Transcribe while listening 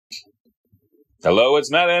Hello, it's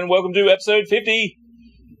Matt, and welcome to episode 50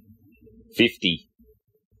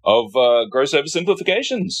 of Gross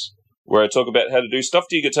Oversimplifications, where I talk about how to do stuff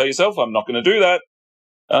to your guitar yourself. I'm not going to do that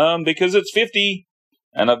because it's 50,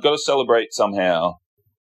 and I've got to celebrate somehow.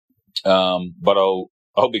 But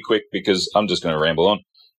I'll be quick because I'm just going to ramble on.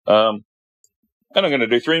 And I'm going to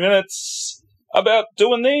do 3 minutes about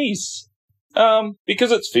doing these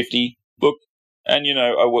because it's 50. Look, and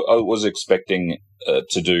I was expecting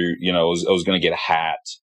to do, I was going to get a hat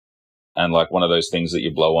and like one of those things that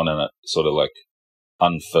you blow on and it sort of like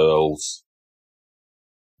unfurls.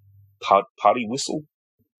 Party whistle?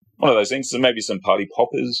 One of those things. So maybe some party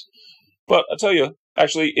poppers. But I tell you,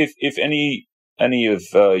 actually, if any of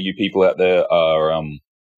you people out there are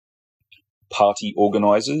party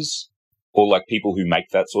organizers or like people who make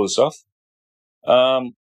that sort of stuff,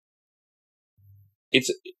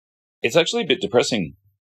 it's actually a bit depressing.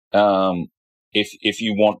 If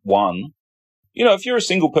you want one, if you're a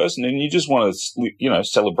single person and you just want to,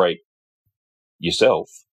 celebrate yourself,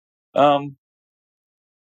 and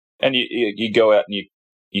you go out and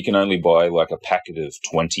you can only buy like a packet of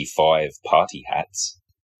 25 party hats.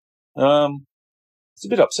 It's a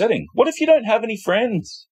bit upsetting. What if you don't have any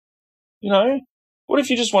friends? What if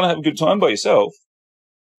you just want to have a good time by yourself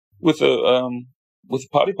with a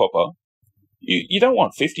party popper? You don't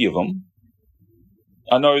want 50 of them.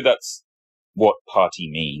 I know that's what party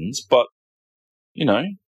means, but, be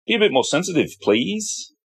a bit more sensitive,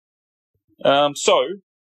 please. So,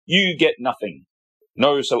 you get nothing.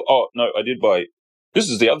 No, I did buy, this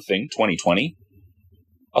is the other thing, 2020.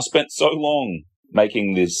 I spent so long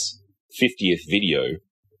making this 50th video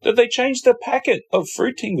that they changed the packet of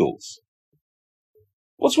Fruit Tingles.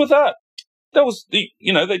 What's with that? That was they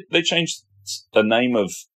changed the name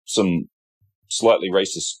of some slightly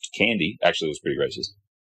racist candy. Actually, it was pretty racist.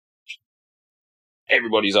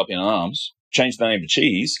 Everybody's up in arms. Changed the name to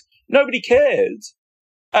cheese. Nobody cared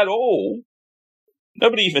at all.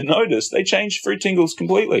 Nobody even noticed. They changed Fruit Tingles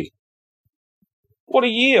completely. What a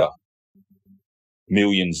year.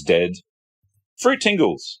 Millions dead. Fruit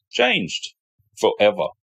Tingles changed forever.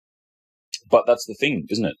 But that's the thing,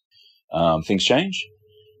 isn't it? Things change.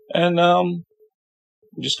 And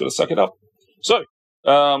we just got to suck it up. So,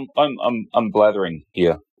 I'm blathering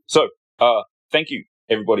here. So, thank you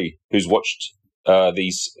everybody who's watched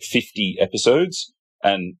these 50 episodes,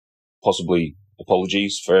 and possibly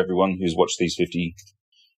apologies for everyone who's watched these 50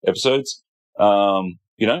 episodes. I've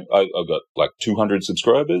got like 200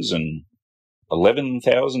 subscribers and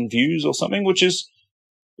 11,000 views or something, which is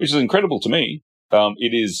incredible to me.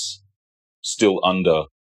 It is still under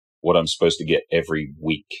what I'm supposed to get every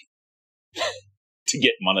week to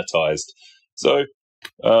get monetized. So,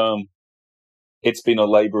 it's been a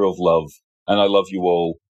labor of love, and I love you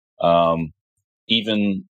all.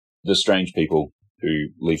 Even the strange people who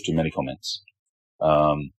leave too many comments.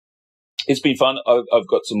 It's been fun. I've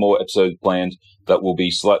got some more episodes planned that will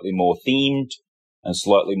be slightly more themed and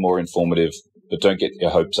slightly more informative, but don't get your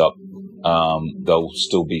hopes up. They'll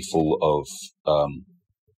still be full of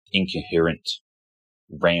incoherent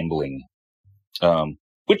rambling,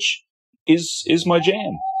 which is my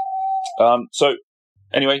jam. So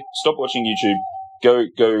anyway, stop watching YouTube.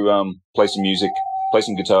 Go play some music, play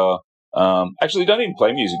some guitar. Actually, don't even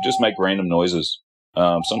play music. Just make random noises.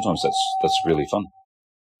 Sometimes that's really fun.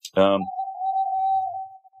 Go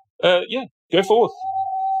forth.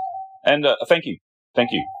 And thank you.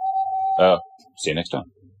 See you next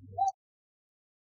time.